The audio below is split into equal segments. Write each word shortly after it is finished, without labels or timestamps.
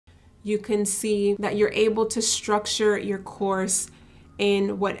you can see that you're able to structure your course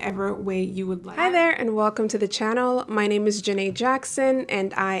in whatever way you would like. Hi there and welcome to the channel. My name is Janae Jackson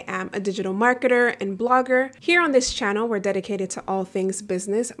and I am a digital marketer and blogger. Here on this channel, we're dedicated to all things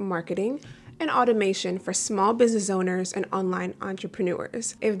business, marketing, and automation for small business owners and online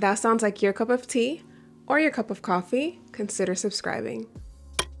entrepreneurs. If that sounds like your cup of tea or your cup of coffee, consider subscribing.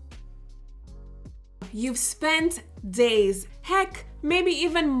 You've spent days, heck, maybe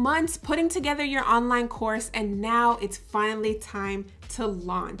even months putting together your online course, and now it's finally time to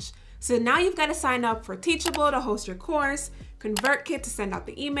launch. So now you've got to sign up for Teachable to host your course, ConvertKit to send out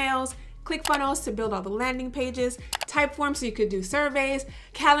the emails, ClickFunnels to build all the landing pages, Typeform so you could do surveys,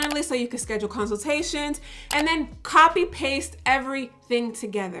 Calendly so you could schedule consultations, and then copy paste everything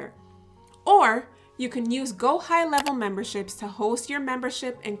together. Or you can use GoHighLevel memberships to host your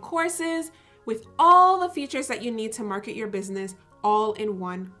membership and courses with all the features that you need to market your business all in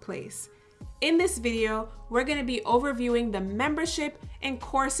one place. In this video, we're going to be overviewing the membership and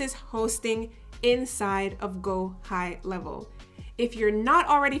courses hosting inside of GoHighLevel. If you're not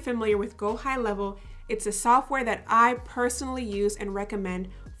already familiar with GoHighLevel, it's a software that I personally use and recommend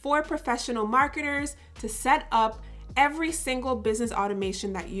for professional marketers to set up every single business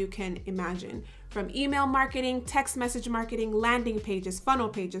automation that you can imagine. From email marketing, text message marketing, landing pages, funnel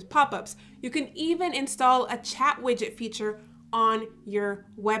pages, pop-ups. You can even install a chat widget feature on your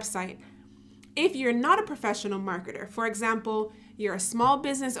website. If you're not a professional marketer, for example, you're a small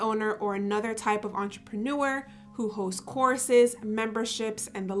business owner or another type of entrepreneur who hosts courses, memberships,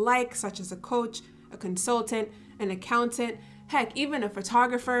 and the like, such as a coach, a consultant, an accountant, heck, even a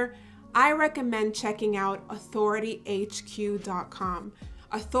photographer, I recommend checking out AuthorityHQ.com.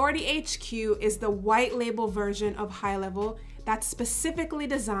 Authority HQ is the white label version of HighLevel that's specifically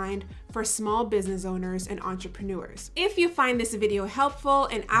designed for small business owners and entrepreneurs. If you find this video helpful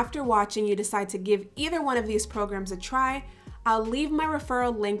and after watching you decide to give either one of these programs a try, I'll leave my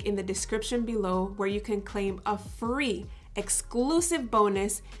referral link in the description below where you can claim a free exclusive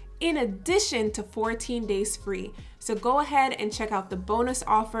bonus in addition to 14 days free. So go ahead and check out the bonus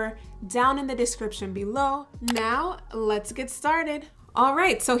offer down in the description below. Now let's get started. All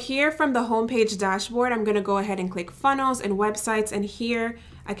right, so here from the homepage dashboard, I'm gonna go ahead and click funnels and websites, and here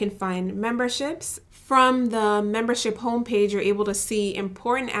I can find memberships. From the membership homepage, you're able to see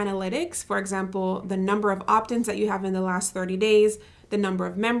important analytics. For example, the number of opt-ins that you have in the last 30 days, the number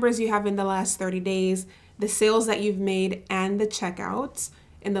of members you have in the last 30 days, the sales that you've made, and the checkouts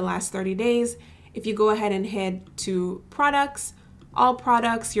in the last 30 days. If you go ahead and head to products, all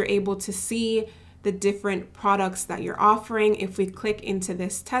products, you're able to see the different products that you're offering. If we click into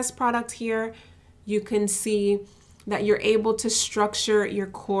this test product here, you can see that you're able to structure your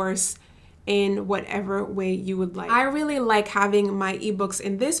course in whatever way you would like. I really like having my ebooks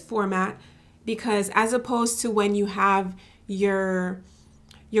in this format because as opposed to when you have your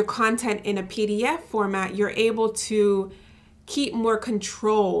content in a PDF format, you're able to keep more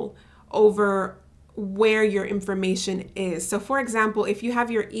control over where your information is. So for example, if you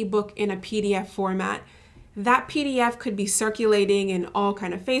have your ebook in a PDF format, that PDF could be circulating in all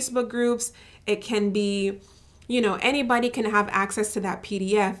kind of Facebook groups. It can be, anybody can have access to that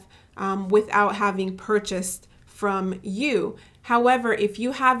PDF without having purchased from you. However, if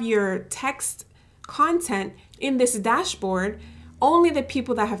you have your text content in this dashboard, only the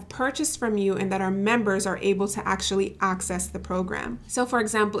people that have purchased from you and that are members are able to actually access the program. So for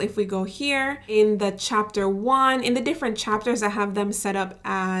example, if we go here in the chapter 1, in the different chapters, I have them set up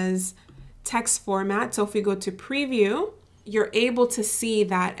as text format. So if we go to preview, you're able to see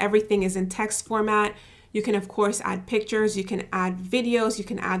that everything is in text format. You can of course add pictures, you can add videos, you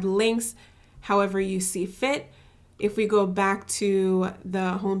can add links, however you see fit. If we go back to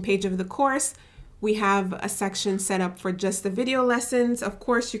the home page of the course, we have a section set up for just the video lessons. Of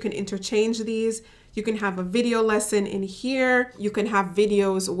course, you can interchange these. You can have a video lesson in here. You can have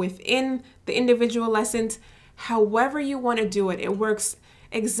videos within the individual lessons. However you want to do it, it works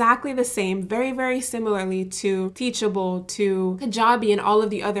exactly the same, very, very similarly to Teachable, to Kajabi, and all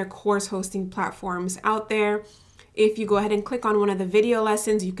of the other course hosting platforms out there. If you go ahead and click on one of the video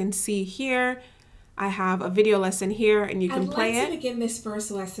lessons, you can see here, I have a video lesson here and you can play it. I'd like to begin this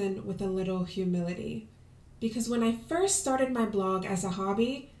first lesson with a little humility, because when I first started my blog as a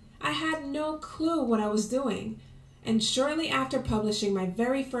hobby, I had no clue what I was doing. And shortly after publishing my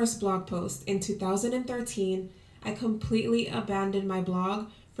very first blog post in 2013, I completely abandoned my blog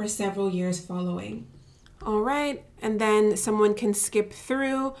for several years following. All right, and then someone can skip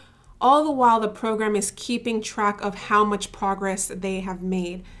through, all the while the program is keeping track of how much progress they have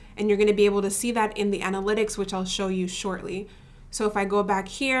made. And you're going to be able to see that in the analytics, which I'll show you shortly. So if I go back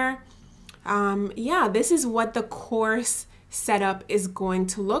here, yeah, this is what the course setup is going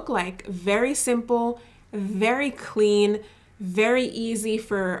to look like. Very simple, very clean, very easy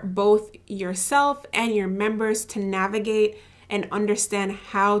for both yourself and your members to navigate and understand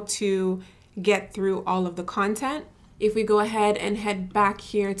how to get through all of the content. If we go ahead and head back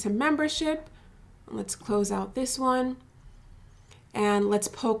here to membership, let's close out this one and let's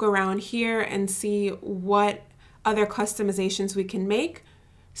poke around here and see what other customizations we can make.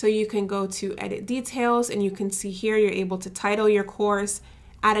 So you can go to edit details and you can see here you're able to title your course,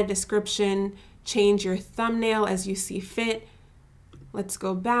 add a description, change your thumbnail as you see fit. Let's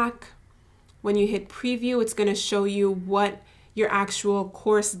go back. When you hit preview, it's going to show you what your actual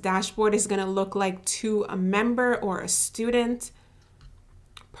course dashboard is going to look like to a member or a student.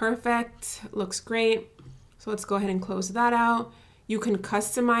 Perfect. Looks great. So let's go ahead and close that out. You can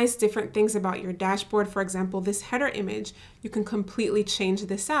customize different things about your dashboard. For example, this header image, you can completely change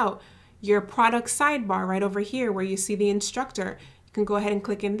this out. Your product sidebar right over here where you see the instructor, you can go ahead and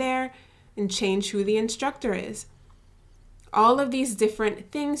click in there and change who the instructor is. All of these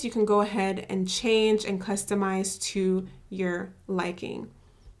different things you can go ahead and change and customize to your liking.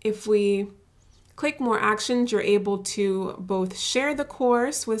 If we click more actions, you're able to both share the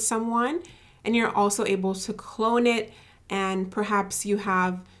course with someone and you're also able to clone it, and perhaps you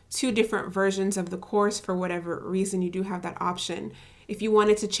have two different versions of the course for whatever reason. You do have that option. If you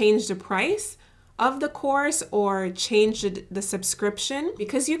wanted to change the price of the course or change the subscription,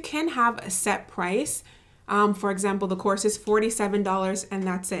 because you can have a set price. For example, the course is $47 and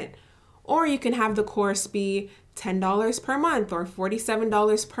that's it. Or you can have the course be $10 per month or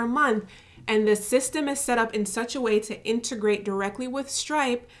 $47 per month. And the system is set up in such a way to integrate directly with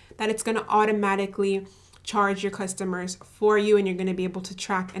Stripe that it's going to automatically charge your customers for you, and you're going to be able to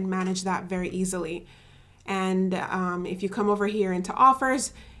track and manage that very easily. And if you come over here into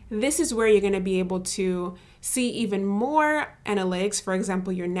offers, this is where you're going to be able to see even more analytics, for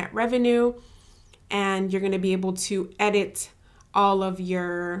example, your net revenue, and you're going to be able to edit all of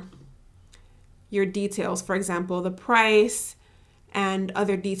your details, for example, the price and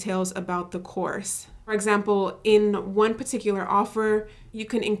other details about the course. For example, in one particular offer, you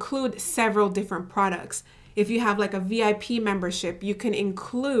can include several different products. If you have like a VIP membership, you can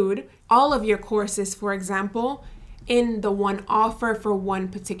include all of your courses, for example, in the one offer for one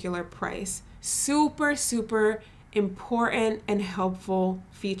particular price. Super, super important and helpful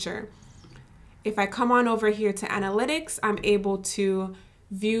feature. If I come on over here to analytics, I'm able to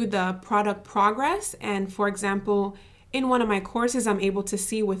view the product progress. And for example, in one of my courses, I'm able to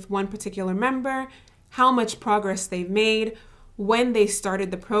see with one particular member how much progress they've made, when they started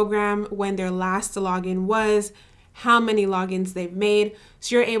the program, when their last login was, how many logins they've made.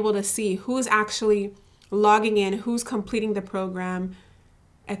 So you're able to see who's actually logging in, who's completing the program,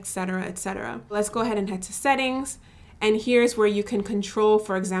 etc., etc. Let's go ahead and head to settings. And here's where you can control,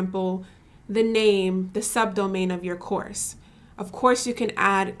 for example, the name, the subdomain of your course. Of course, you can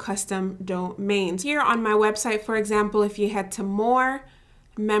add custom domains. Here on my website, for example, if you head to more,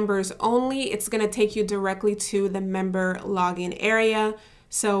 members only, it's going to take you directly to the member login area.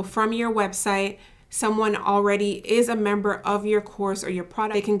 So from your website, someone already is a member of your course or your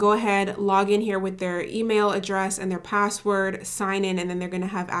product. They can go ahead, log in here with their email address and their password, sign in, and then they're going to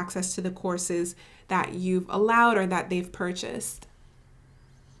have access to the courses that you've allowed or that they've purchased.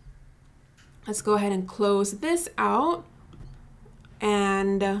 Let's go ahead and close this out.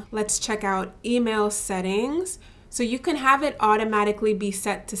 And let's check out email settings. So you can have it automatically be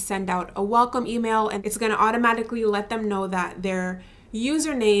set to send out a welcome email, and it's going to automatically let them know that their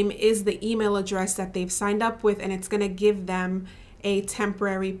username is the email address that they've signed up with, and it's going to give them a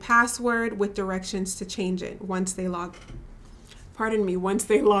temporary password with directions to change it once they log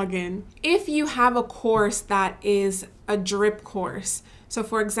in. If you have a course that is a drip course, so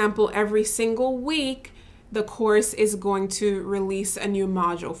for example, every single week, the course is going to release a new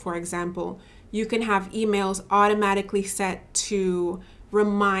module, for example. You can have emails automatically set to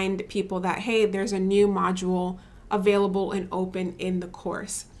remind people that, hey, there's a new module available and open in the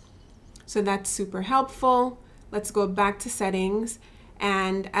course. So that's super helpful. Let's go back to settings.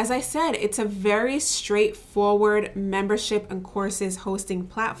 And as I said, it's a very straightforward membership and courses hosting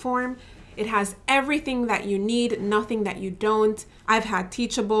platform. It has everything that you need, nothing that you don't. I've had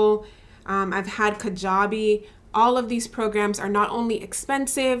Teachable. I've had Kajabi. All of these programs are not only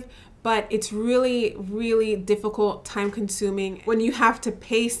expensive, but it's really, really difficult, time consuming when you have to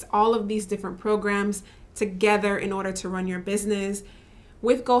paste all of these different programs together in order to run your business.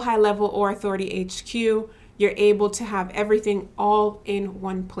 With GoHighLevel or Authority HQ, you're able to have everything all in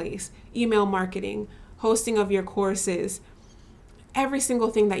one place. Email marketing, hosting of your courses, every single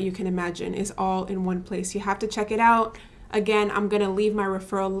thing that you can imagine is all in one place. You have to check it out. Again, I'm gonna leave my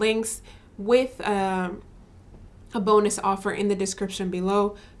referral links with a bonus offer in the description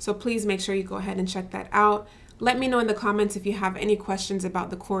below. So please make sure you go ahead and check that out. Let me know in the comments if you have any questions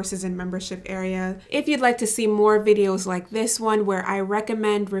about the courses and membership area. If you'd like to see more videos like this one, where I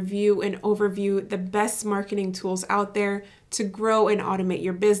recommend, review, and overview the best marketing tools out there to grow and automate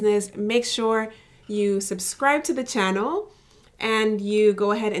your business, make sure you subscribe to the channel and you go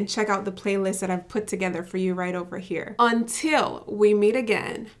ahead and check out the playlist that I've put together for you right over here. Until we meet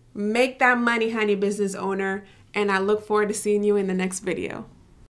again, make that money, honey, business owner, and I look forward to seeing you in the next video.